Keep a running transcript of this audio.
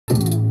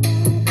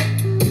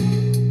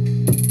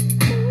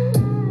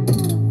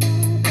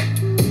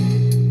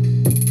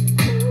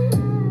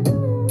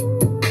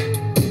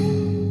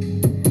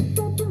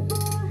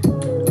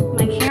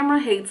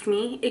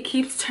it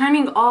keeps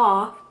turning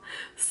off.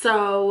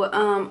 So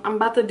I'm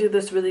about to do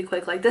this really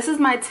quick. Like, this is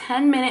my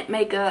 10-minute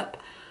makeup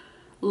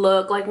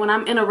look. Like, when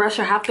I'm in a rush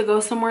or have to go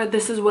somewhere,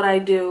 this is what I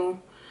do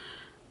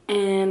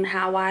and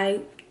how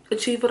I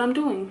achieve what I'm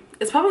doing.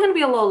 It's probably gonna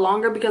be a little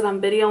longer because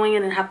I'm videoing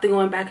it and have to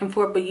go back and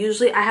forth, but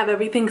usually I have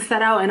everything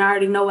set out and I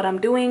already know what I'm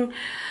doing.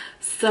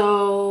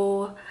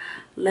 So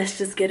let's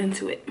just get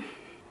into it.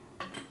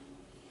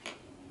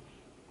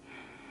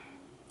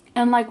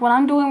 And like, when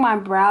I'm doing my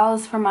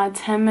brows for my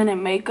 10-minute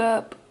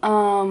makeup,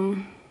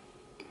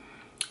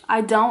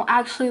 I don't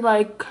actually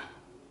like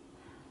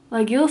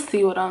you'll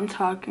see what I'm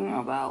talking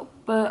about,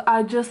 but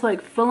I just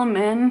like fill them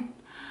in,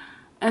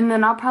 and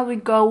then I'll probably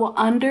go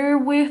under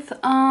with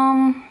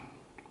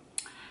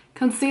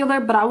concealer,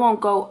 but I won't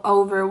go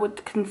over with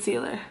the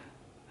concealer.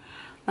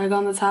 Like,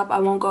 on the top, I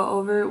won't go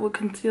over it with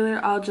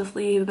concealer. I'll just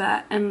leave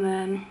that and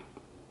then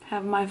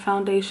have my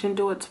foundation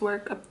do its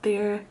work up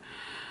there.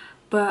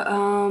 But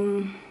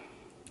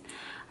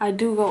I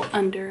do go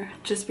under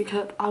just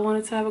because I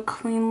wanted to have a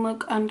clean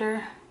look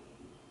under.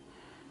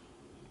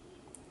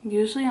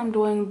 Usually I'm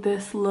doing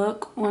this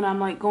look when I'm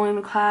like going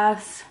to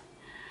class,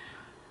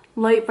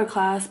 late for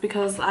class,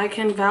 because I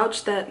can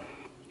vouch that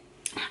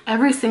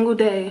every single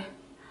day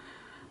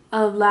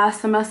of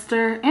last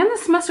semester and the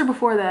semester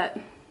before that,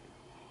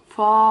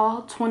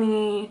 fall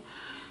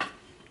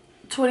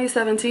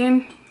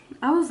 2017,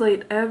 I was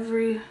late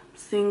every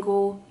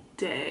single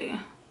day.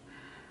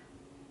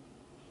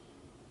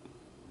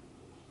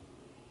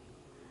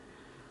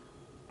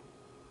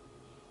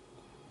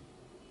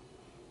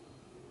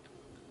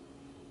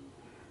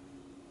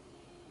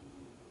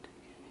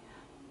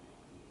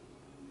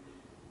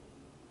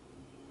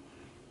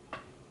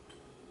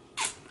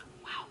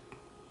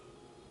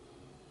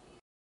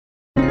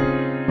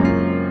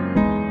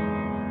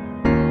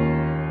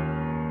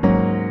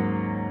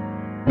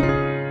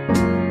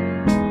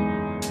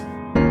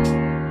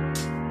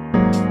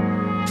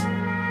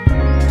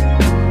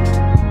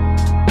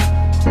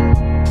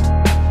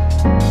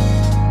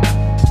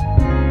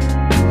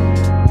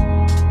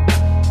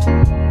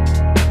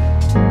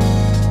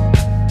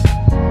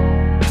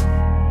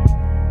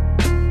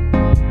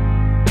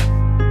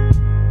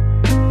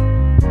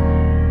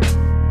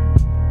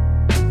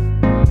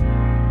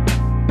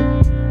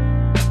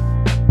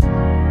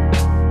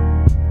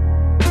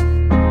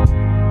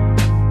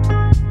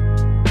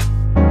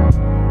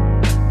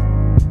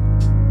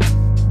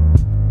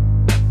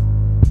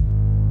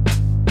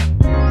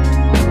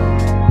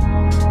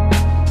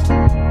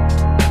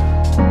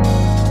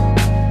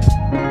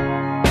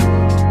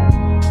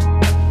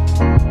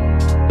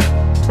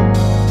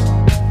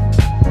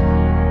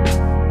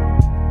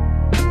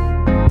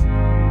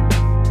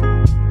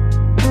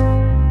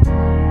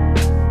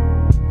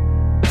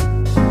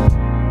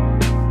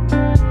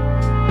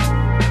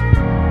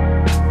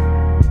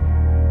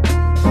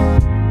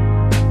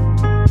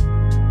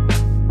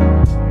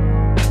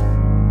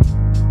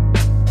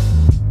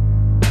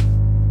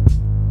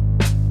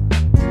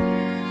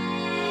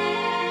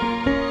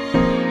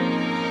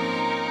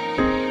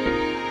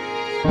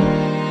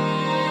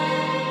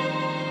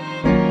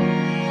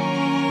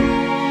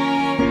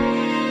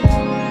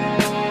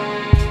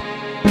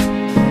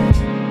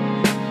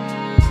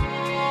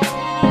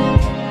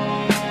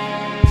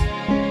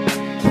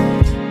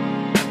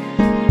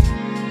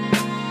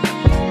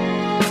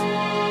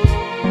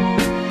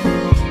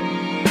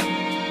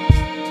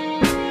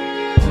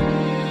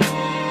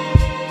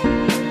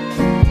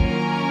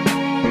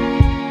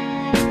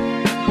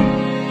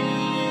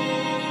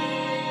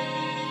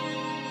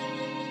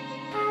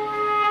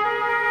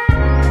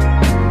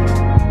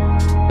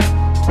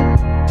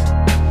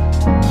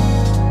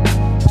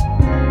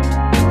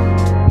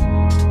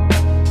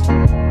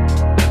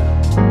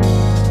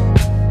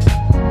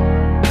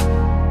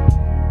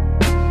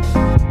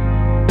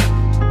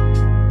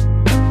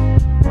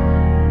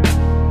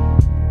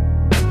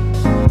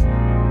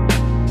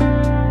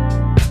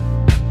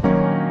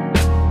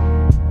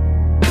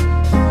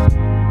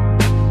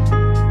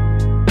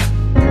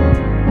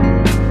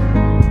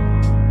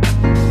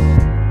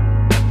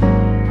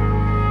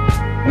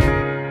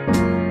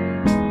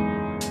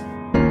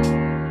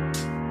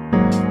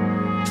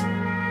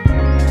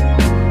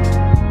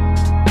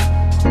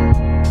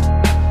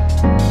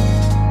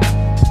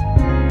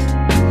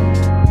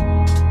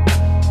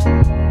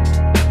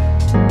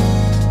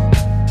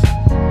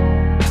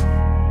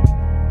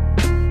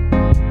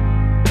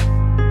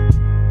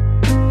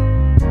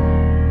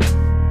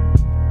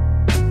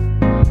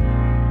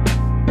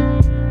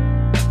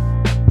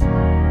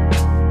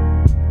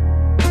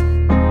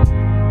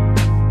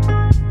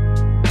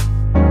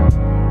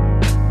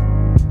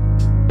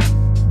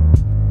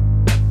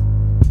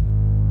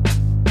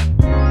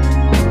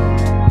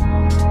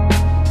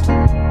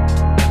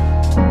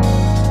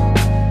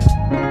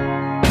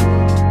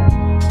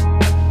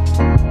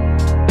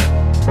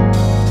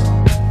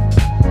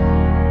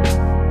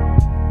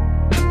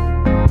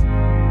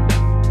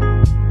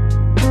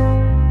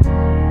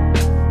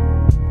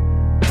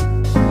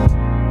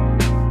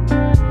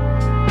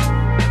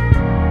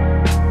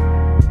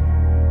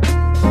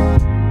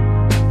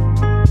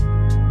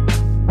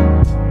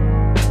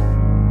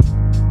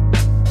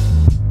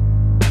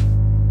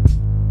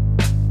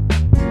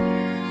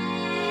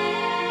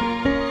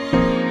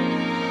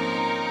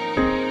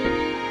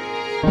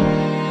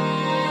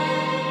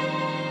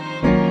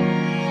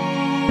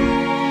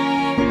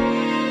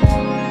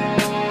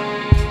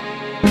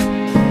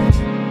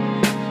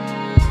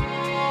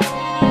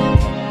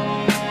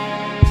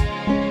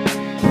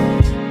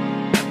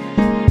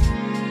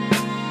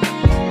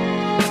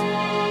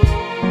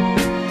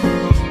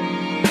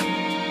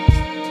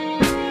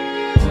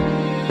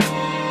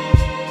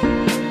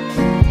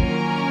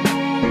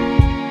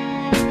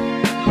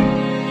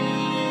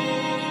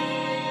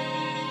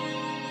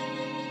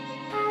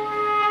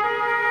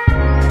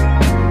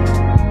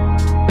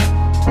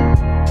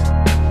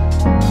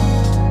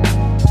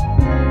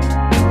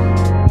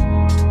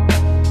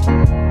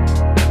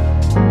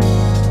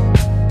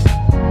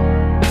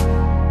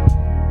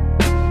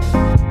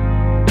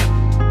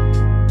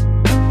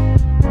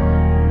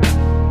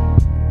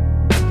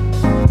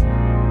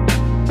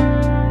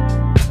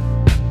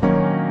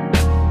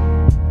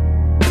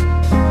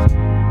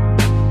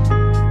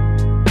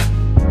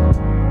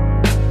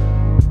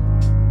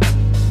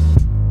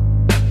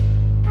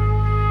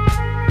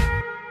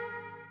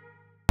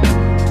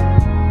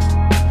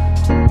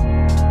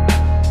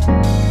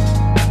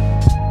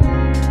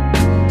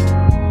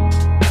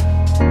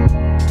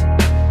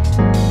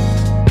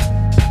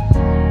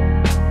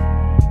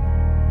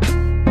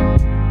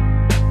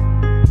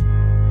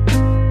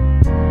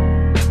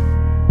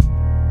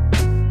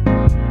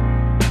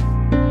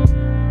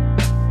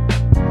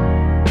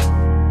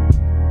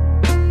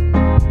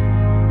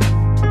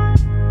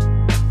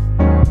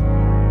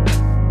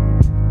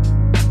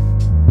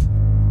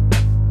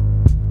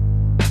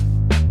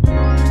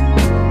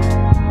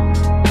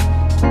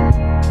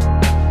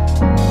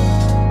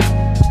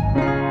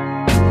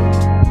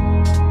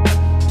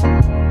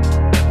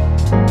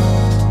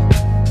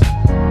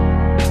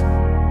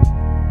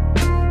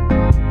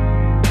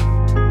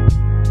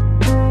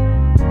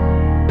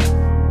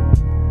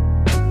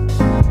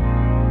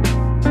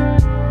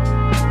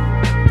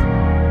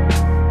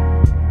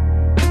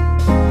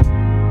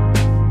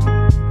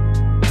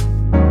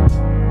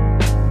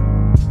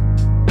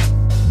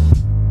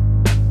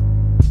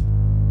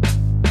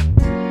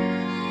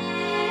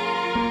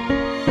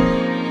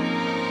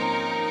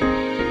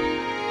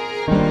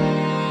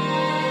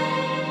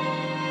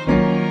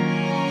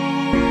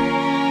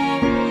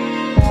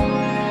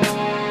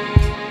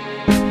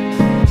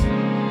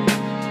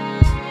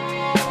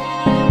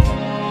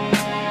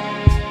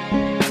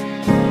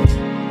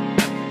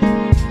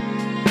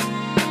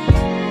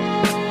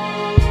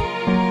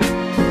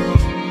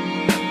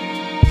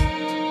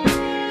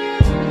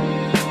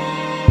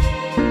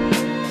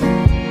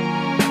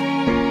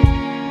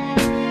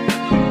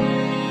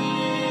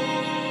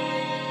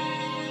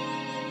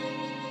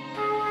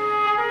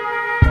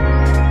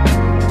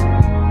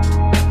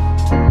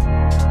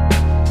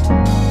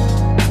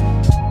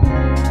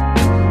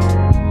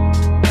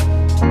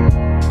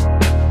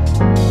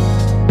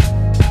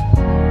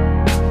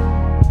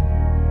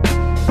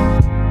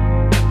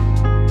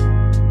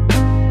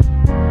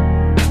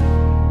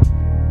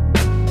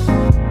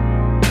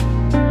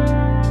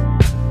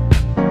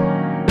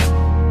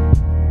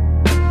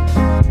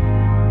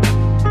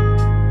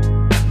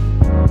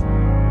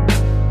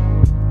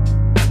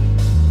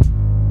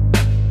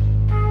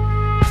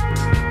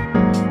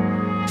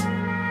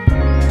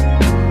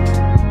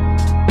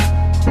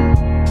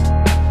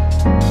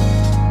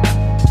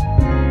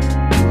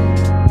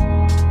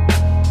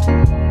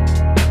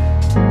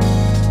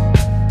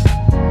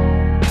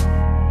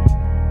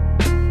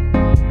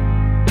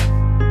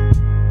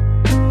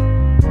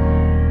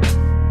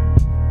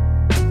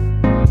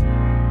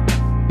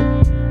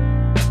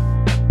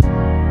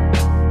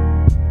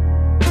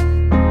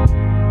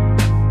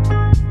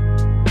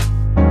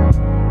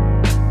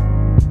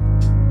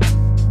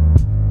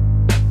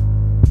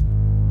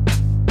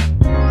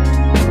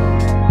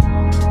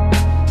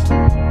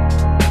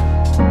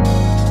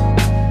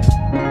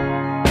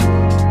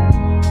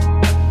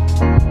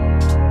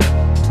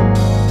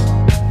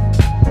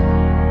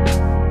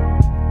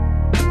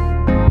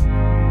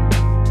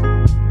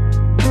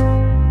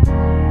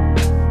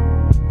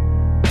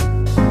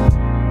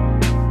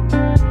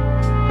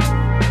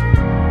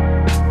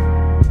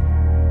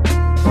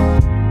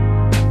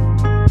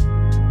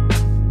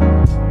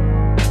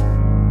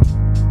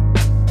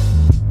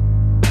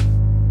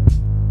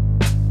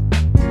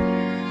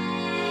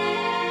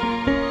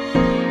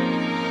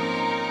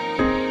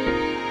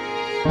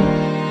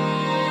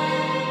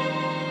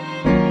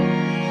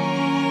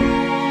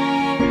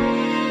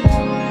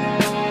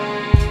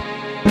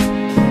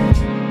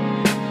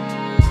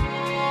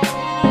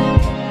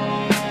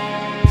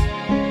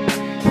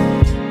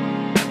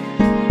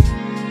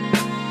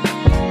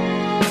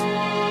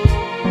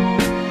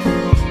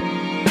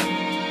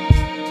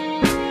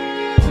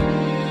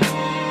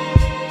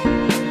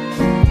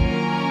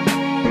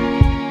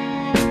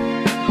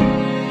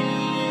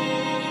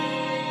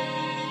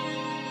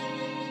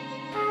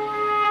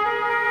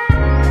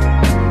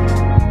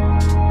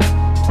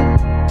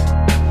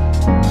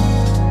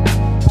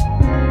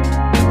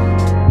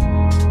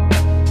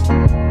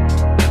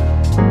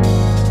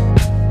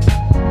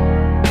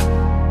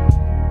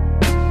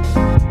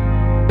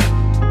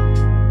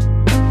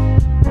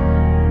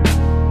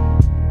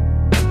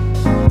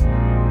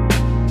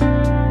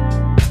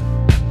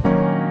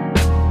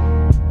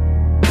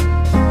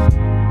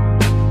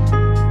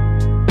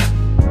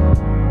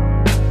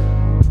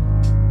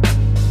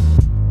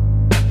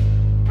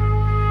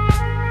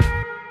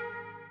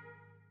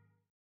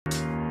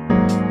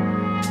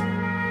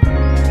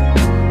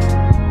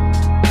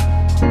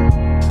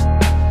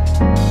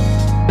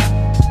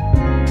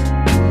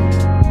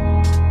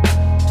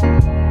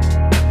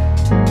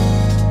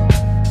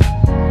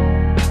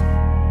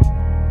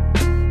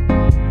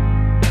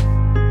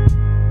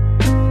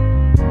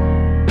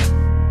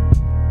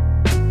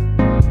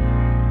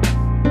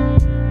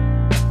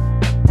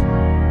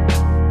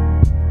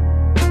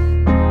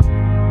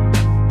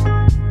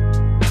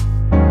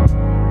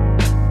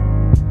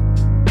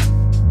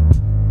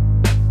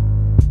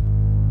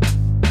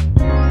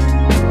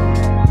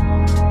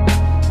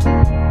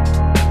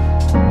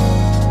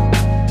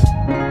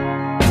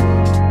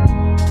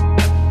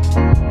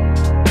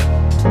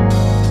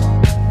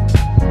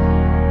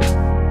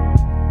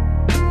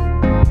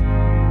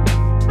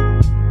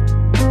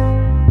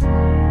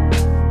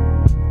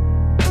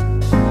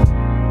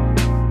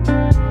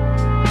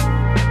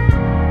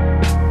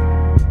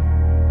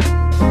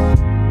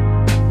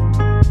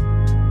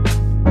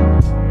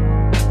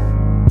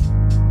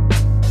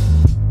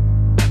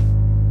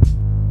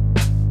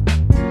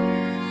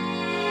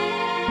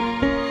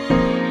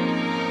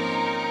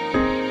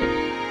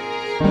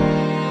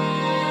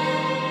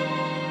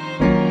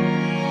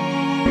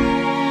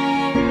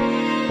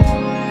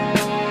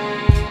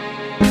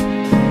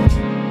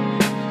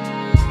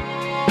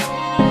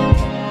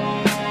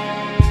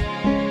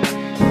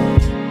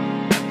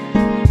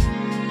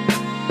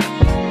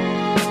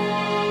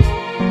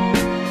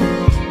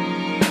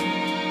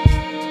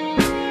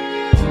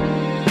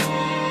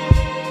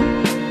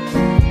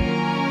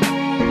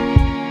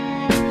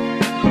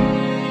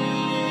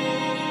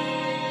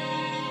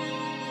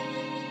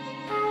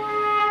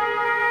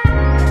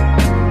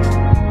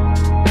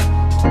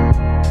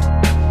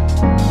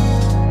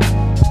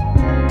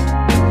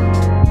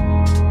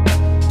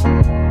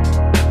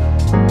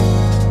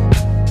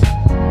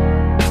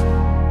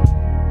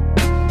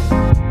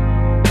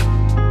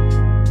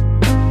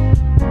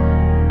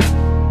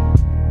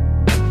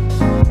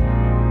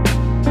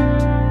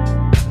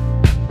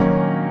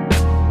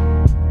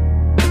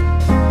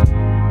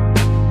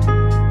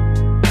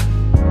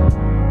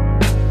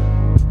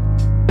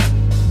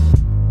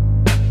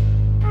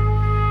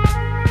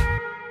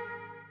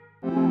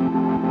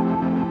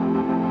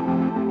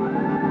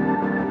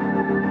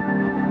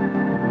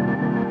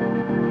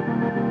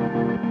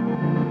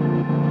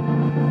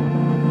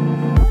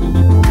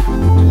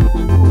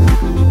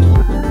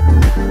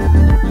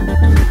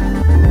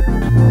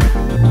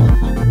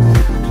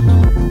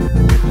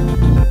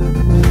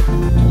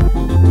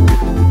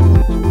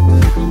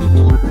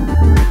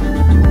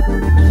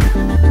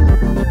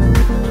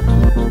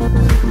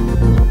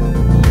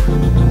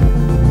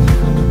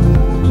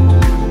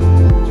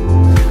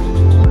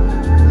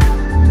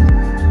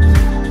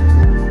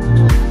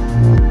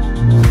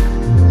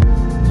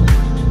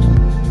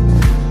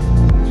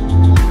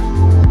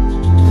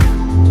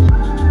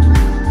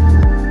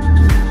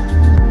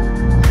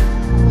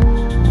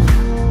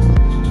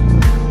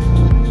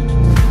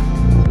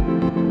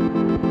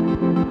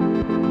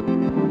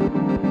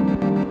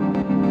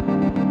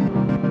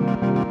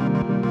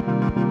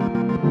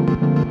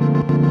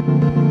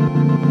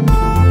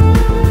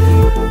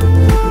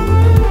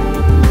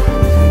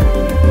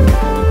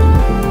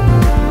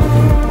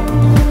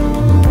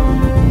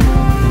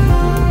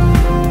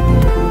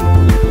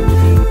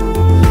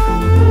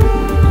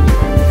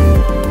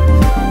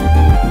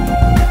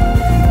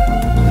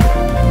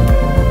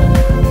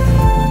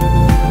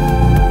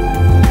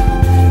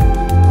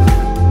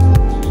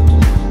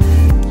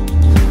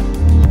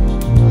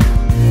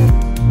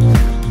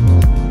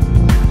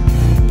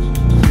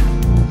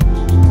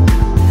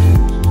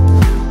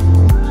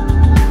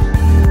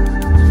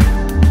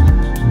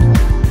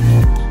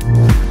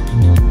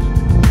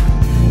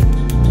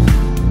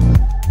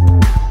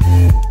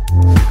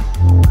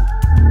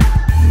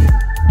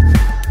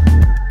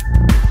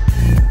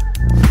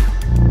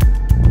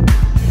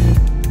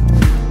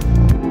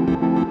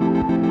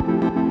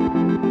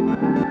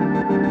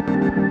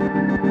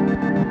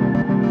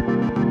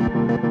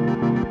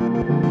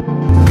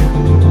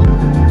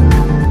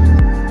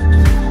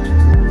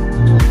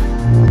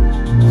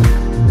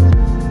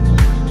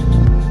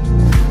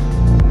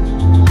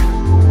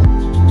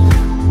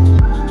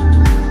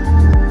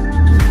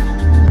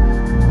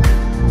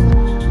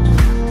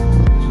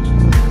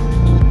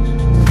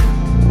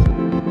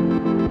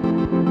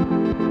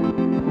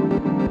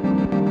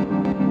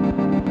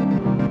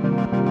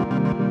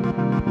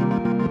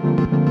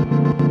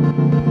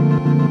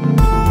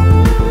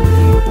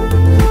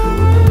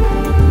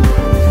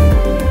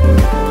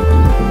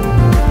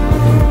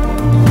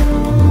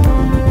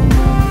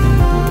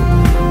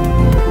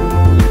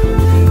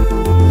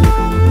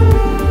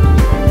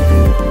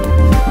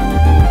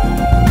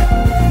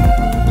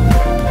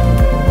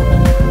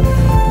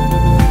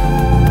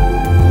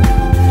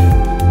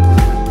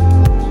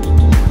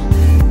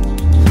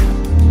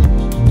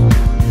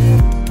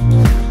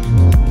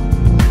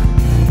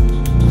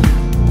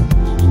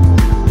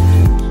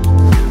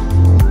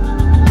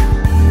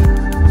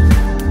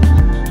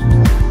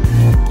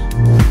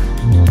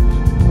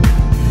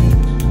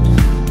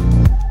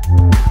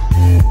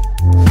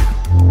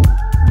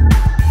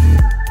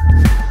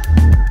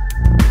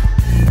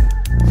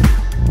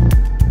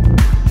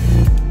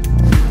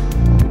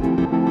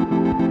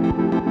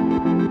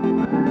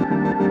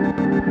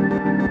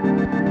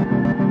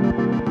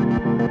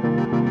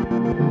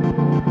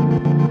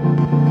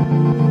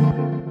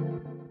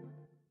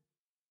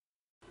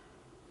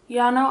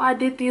 Y'all know I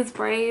did these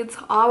braids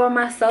all by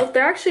myself.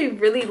 They're actually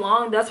really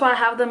long. That's why I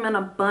have them in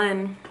a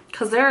bun,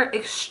 because they're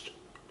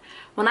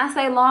when I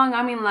say long,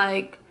 I mean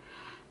like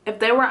if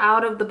they were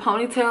out of the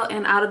ponytail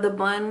and out of the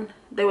bun,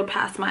 they would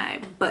pass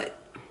my butt.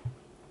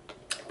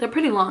 They're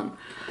pretty long.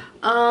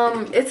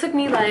 It took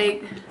me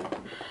like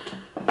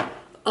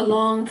a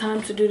long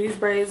time to do these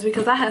braids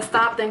because I had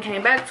stopped and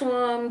came back to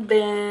them.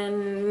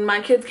 Then my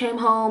kids came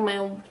home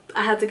and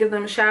I had to give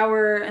them a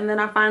shower, and then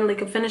I finally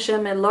could finish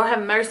them, and Lord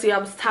have mercy, I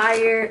was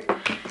tired,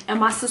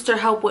 and my sister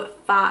helped with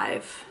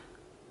 5.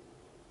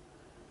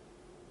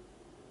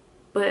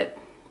 But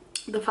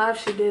the 5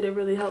 she did, it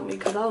really helped me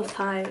because I was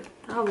tired.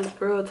 I was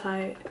real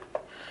tired.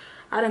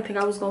 I didn't think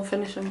I was gonna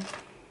finish them,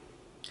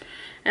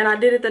 and I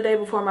did it the day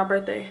before my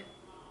birthday.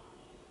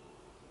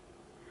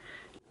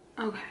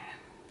 Okay.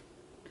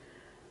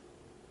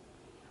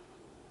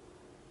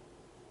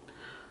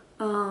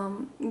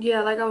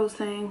 Yeah, like I was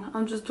saying,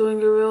 I'm just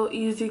doing a real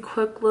easy,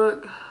 quick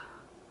look.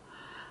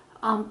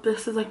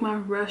 This is like my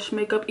rush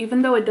makeup,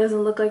 even though it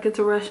doesn't look like it's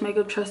a rush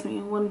makeup. Trust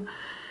me,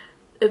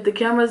 if the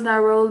camera's not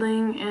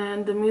rolling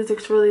and the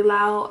music's really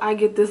loud, I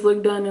get this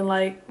look done in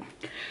like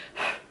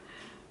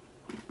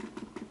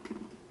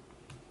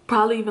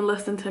probably even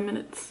less than 10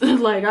 minutes.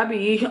 Like, I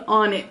be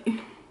on it.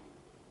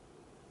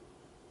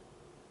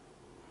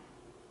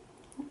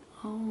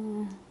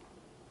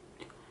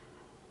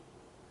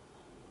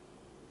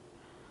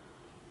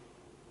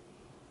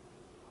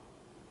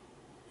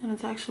 And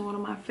it's actually one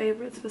of my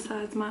favorites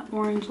besides my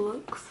orange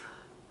looks,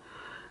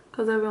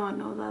 because everyone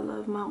knows I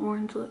love my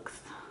orange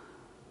looks.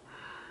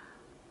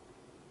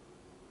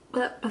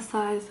 But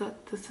besides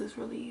that, this is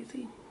really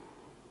easy.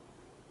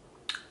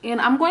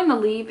 And I'm going to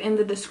leave in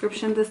the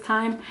description this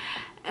time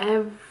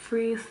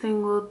every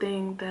single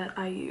thing that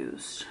I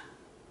used.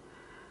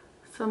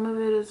 Some of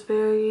it is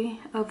very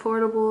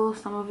affordable,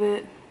 some of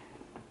it,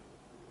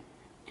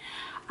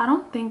 I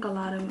don't think a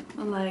lot of,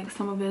 like,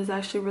 some of it is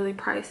actually really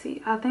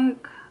pricey. I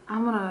think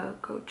I'm gonna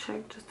go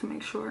check just to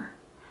make sure.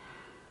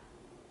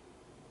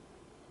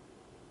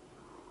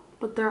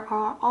 But there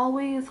are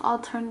always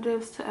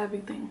alternatives to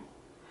everything.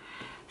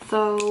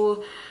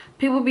 So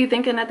people be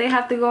thinking that they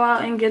have to go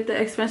out and get the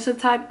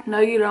expensive type. No,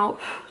 you don't.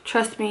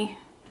 Trust me.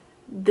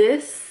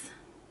 This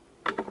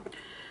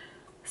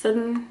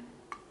setting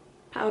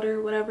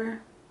powder,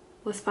 whatever,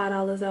 was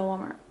 $5 at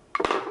Walmart.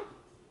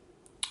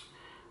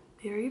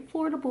 Very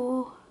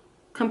affordable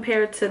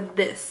compared to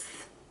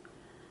this.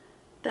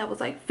 That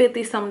was like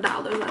 50 some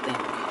dollars, I think.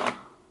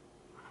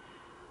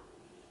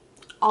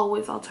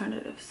 Always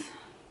alternatives.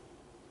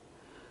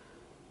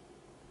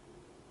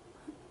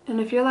 And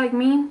if you're like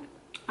me,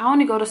 I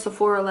only go to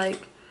Sephora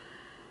like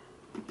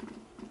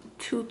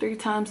 2-3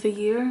 times a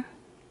year.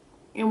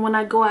 And when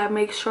I go, I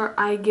make sure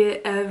I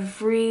get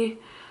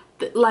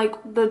like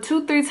the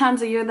 2-3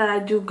 times a year that I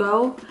do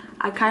go,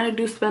 I kind of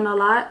do spend a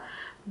lot,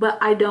 but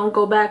I don't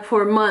go back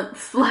for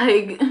months.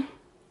 Like,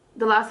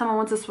 the last time I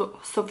went to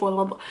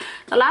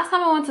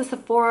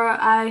Sephora,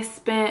 I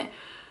spent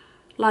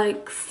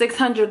like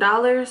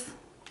 $600,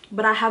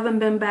 but I haven't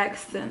been back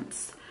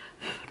since.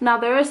 Now,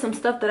 there is some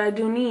stuff that I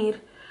do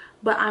need,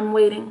 but I'm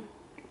waiting.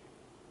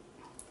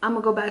 I'm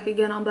gonna go back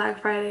again on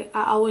Black Friday.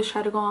 I always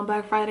try to go on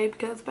Black Friday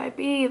because,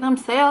 baby, them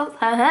sales,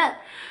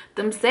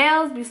 them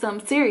sales be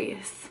something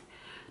serious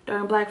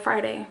during Black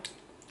Friday.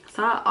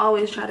 So I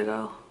always try to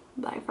go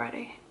Black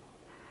Friday.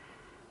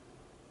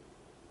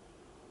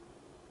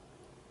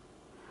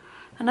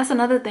 And that's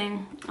another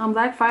thing. On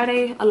Black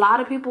Friday, a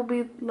lot of people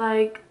be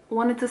like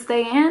wanting to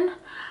stay in.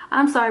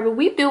 I'm sorry, but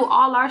we do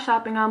all our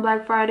shopping on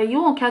Black Friday. You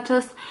won't catch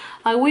us.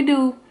 Like, we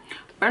do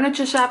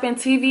furniture shopping,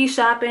 TV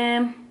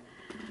shopping,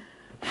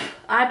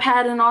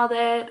 iPad and all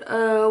that.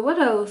 What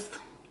else?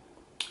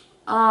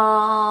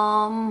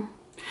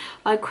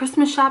 Like,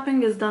 Christmas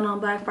shopping is done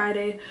on Black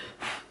Friday,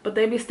 but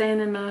they be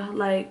staying in the,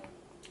 like,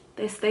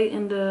 they stay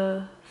in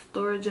the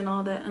storage and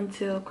all that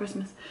until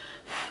Christmas.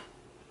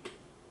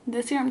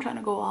 This year I'm trying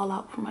to go all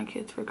out for my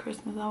kids for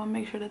Christmas. I want to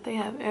make sure that they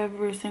have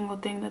every single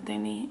thing that they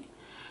need,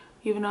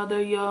 even though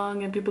they're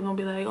young and people gonna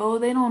be like, oh,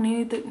 they don't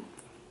need it.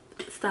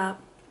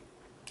 Stop.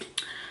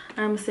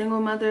 I'm a single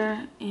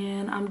mother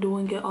and I'm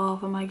doing it all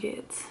for my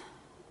kids.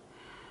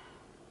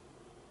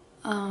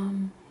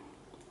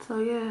 So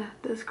yeah,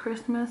 this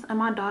Christmas, and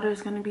my daughter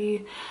is gonna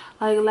be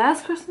like,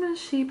 last Christmas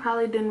she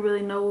probably didn't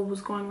really know what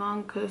was going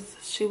on because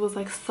she was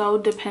like so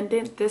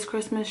dependent. This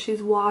Christmas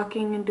she's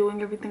walking and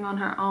doing everything on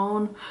her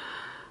own.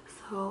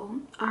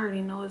 So I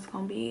already know it's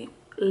gonna be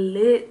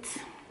lit.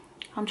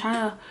 I'm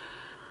trying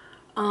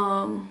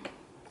to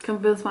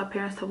convince my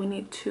parents that we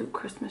need 2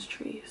 Christmas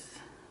trees,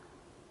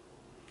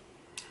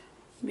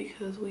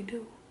 because we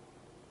do.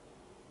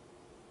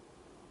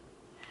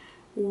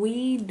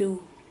 We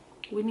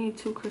need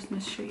 2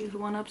 Christmas trees,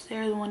 one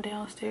upstairs, one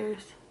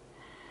downstairs.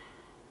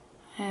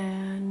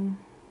 And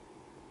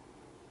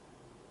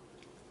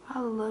I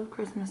love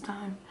Christmas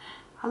time.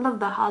 I love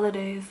the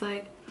holidays.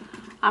 Like,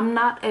 I'm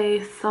not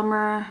a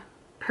summer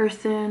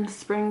person,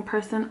 spring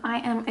person. I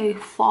am a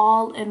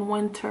fall and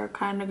winter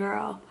kind of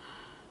girl.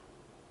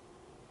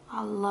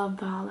 I love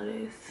the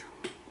holidays.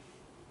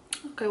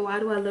 Okay, why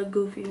do I look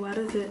goofy? Why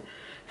does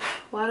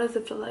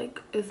it feel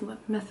like it's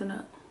messing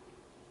up?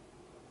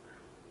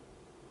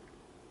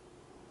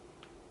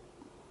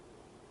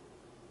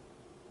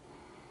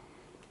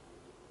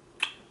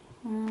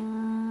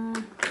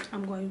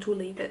 I'm going to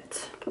leave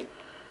it.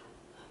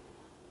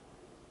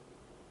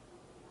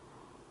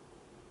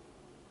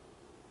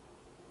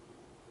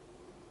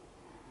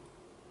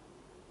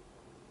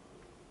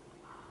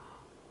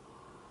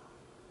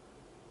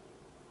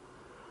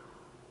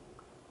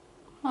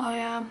 Oh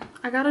yeah,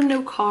 I got a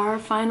new car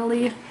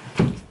finally.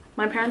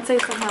 My parents say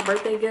it's like my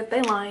birthday gift.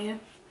 They lying.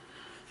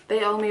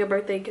 They owe me a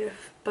birthday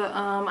gift. But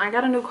I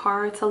got a new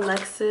car. It's a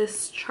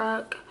Lexus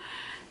truck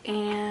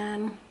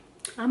and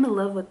I'm in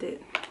love with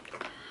it.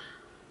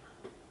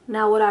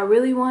 Now what I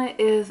really want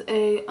is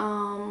a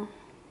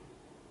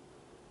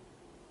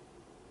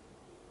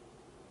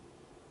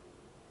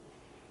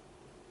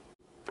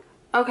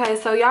okay,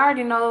 so y'all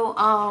already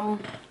know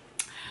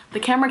the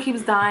camera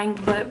keeps dying,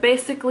 but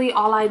basically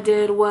all I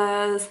did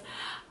was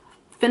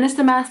finish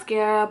the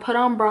mascara, put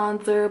on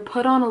bronzer,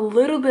 put on a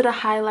little bit of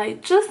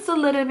highlight, just a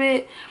little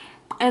bit,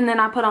 and then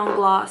I put on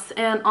gloss.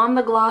 And on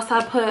the gloss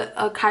I put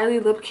a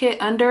Kylie lip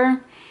kit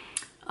under.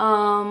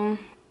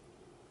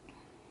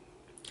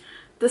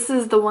 This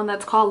is the one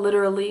that's called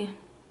Literally.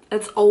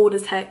 It's old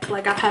as heck,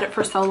 like I've had it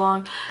for so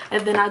long.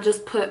 And then I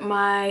just put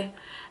my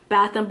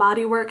Bath and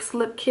Body Works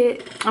lip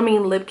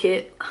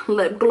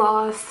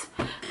gloss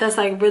that's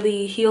like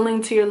really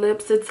healing to your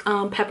lips. It's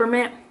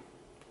peppermint,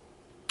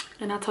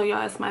 and I told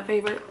y'all it's my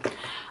favorite.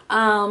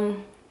 So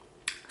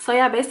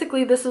yeah,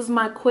 basically this is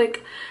my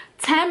quick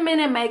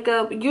 10-minute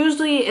makeup.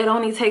 Usually it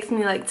only takes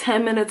me like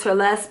 10 minutes or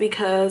less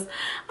because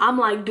I'm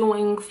like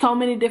doing so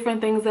many different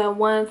things at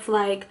once.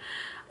 Like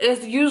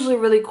it's usually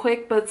really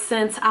quick, but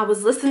since I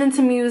was listening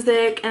to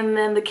music and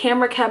then the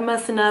camera kept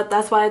messing up,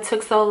 that's why it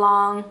took so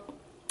long.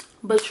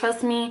 But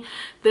trust me,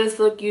 this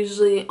look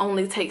usually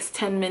only takes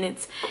 10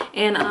 minutes.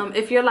 And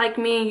if you're like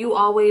me and you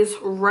always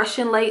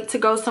rushing late to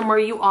go somewhere,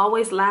 you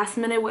always last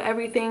minute with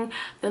everything,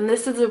 then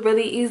this is a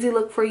really easy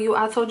look for you.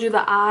 I told you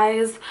the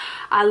eyes,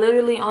 I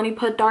literally only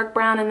put dark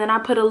brown and then I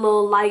put a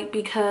little light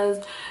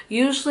because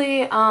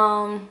usually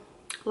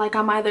like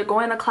I'm either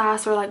going to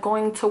class or like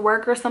going to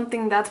work or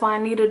something. That's why I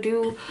need to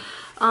do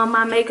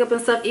my makeup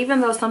and stuff, even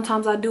though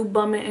sometimes I do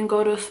bum it and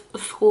go to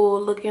school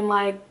looking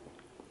like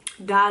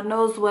God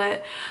knows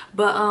what.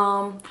 But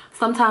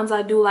sometimes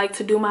I do like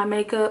to do my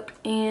makeup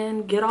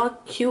and get all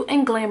cute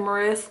and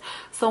glamorous.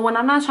 So when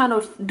I'm not trying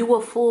to do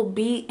a full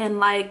beat and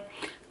like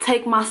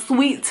take my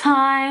sweet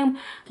time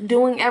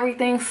doing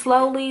everything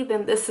slowly,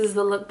 then this is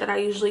the look that I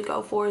usually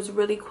go for. It's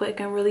really quick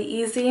and really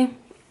easy.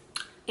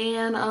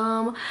 And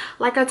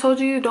like I told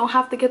you, you don't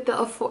have to get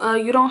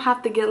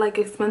like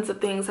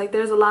expensive things. Like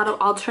there's a lot of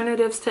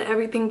alternatives to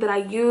everything that I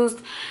used,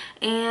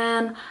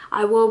 and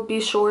I will be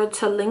sure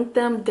to link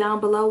them down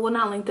below. Well,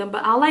 not link them,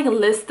 but I'll like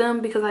list them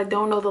because I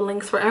don't know the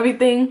links for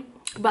everything.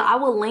 But I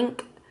will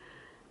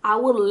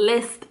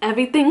list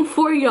everything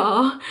for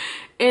y'all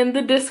in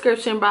the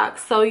description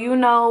box, so you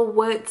know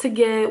what to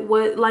get,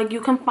 what like you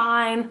can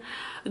find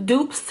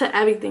dupes to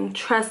everything,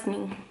 trust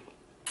me.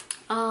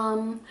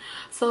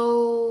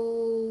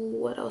 So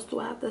what else do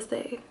I have to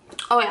say?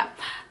 Oh yeah,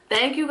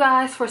 thank you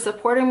guys for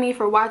supporting me,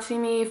 for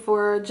watching me,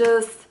 for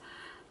just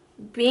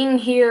being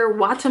here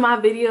watching my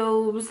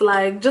videos.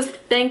 Like just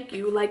thank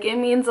you. Like it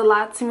means a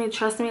lot to me,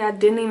 trust me. I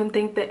didn't even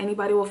think that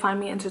anybody will find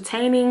me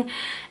entertaining,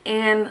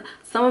 and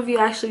some of you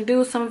actually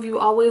do. Some of you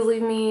always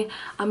leave me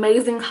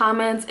amazing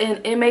comments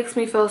and it makes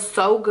me feel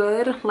so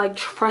good. Like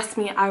trust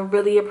me, I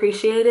really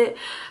appreciate it.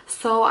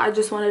 So I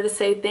just wanted to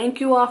say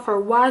thank you all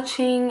for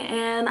watching,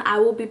 and I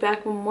will be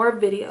back with more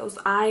videos,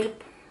 I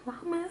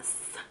promise.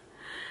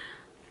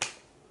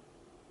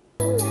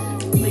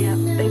 But yeah,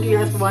 thank you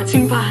guys for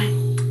watching. Bye.